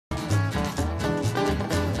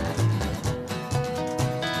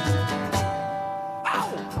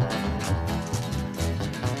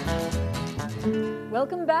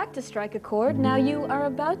Welcome back to Strike a Chord. Now you are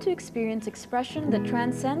about to experience expression that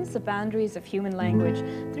transcends the boundaries of human language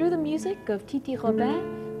through the music of Titi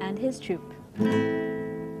Robin and his troupe.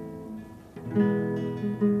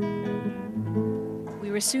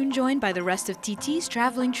 We were soon joined by the rest of Titi's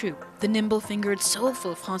traveling troupe. The nimble-fingered,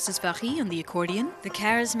 soulful Francis Varry on the accordion, the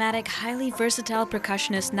charismatic, highly versatile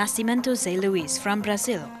percussionist Nascimento Zé Luis from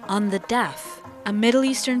Brazil on the daf, a Middle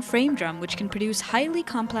Eastern frame drum which can produce highly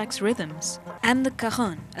complex rhythms, and the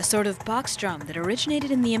cajon, a sort of box drum that originated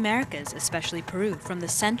in the Americas, especially Peru, from the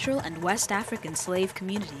Central and West African slave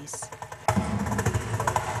communities.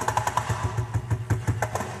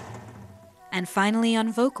 And finally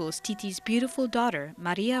on vocals, Titi's beautiful daughter,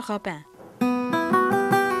 Maria Robin.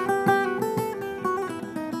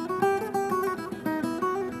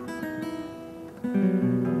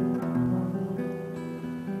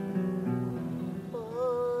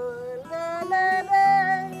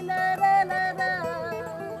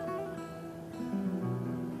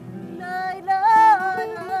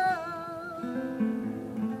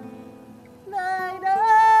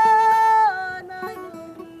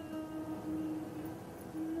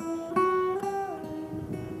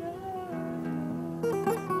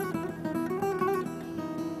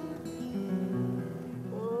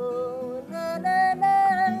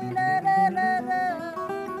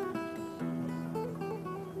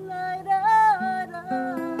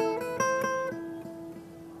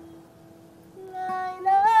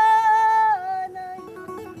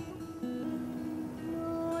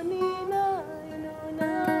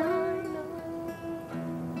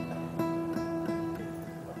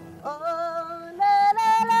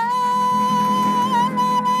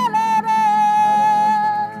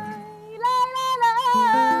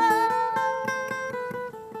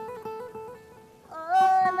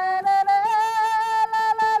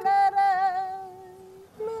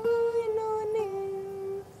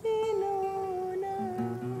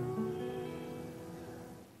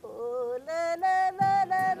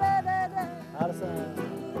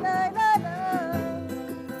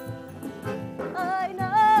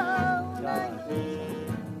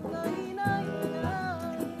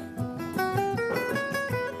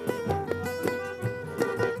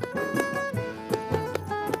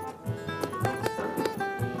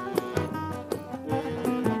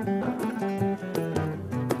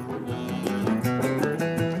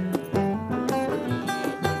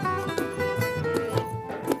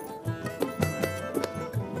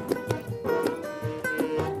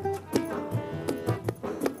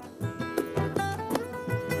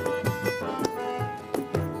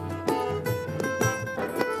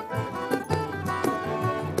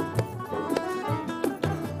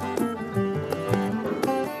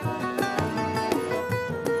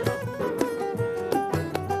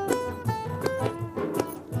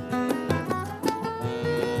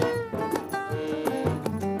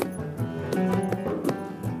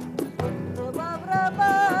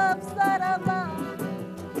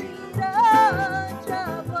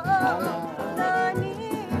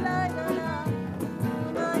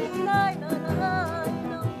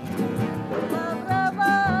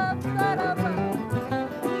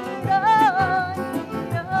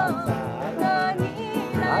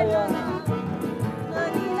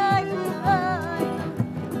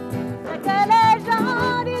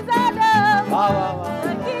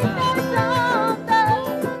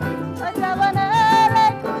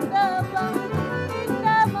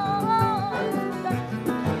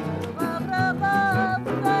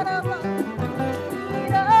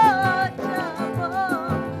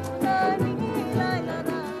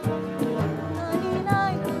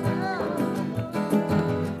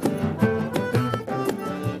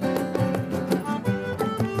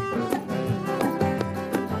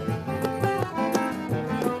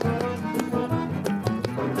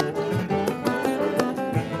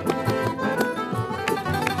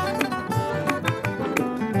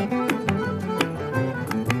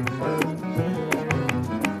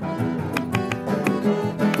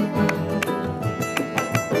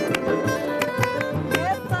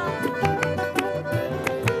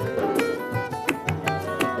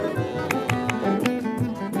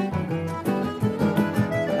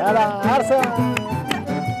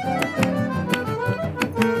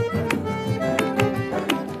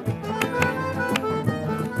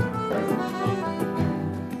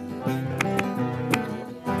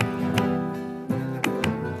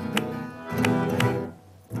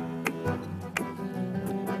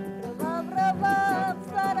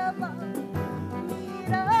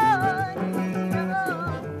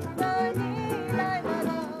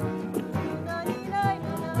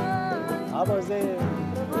 Vamos de...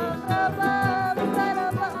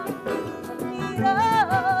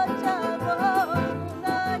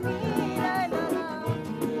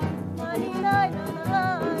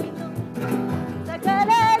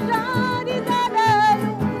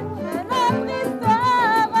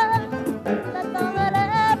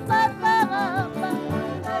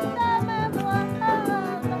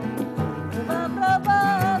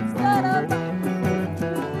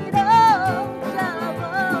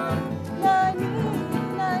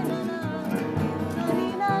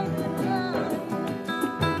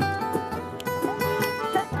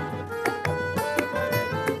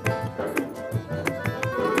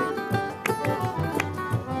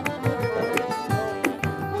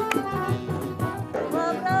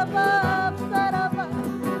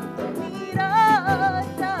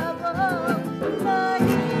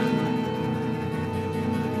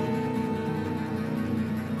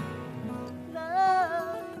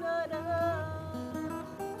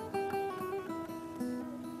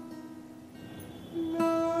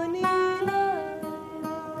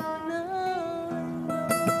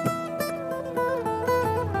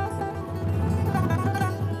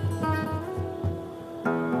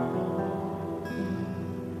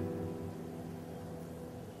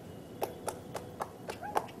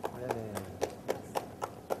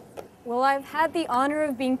 Well, I've had the honor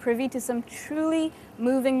of being privy to some truly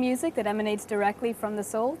moving music that emanates directly from the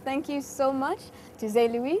soul. Thank you so much to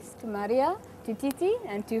Zé Luis, to Maria, to Titi,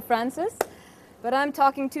 and to Francis. But I'm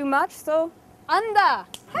talking too much, so anda!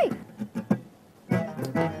 Hey!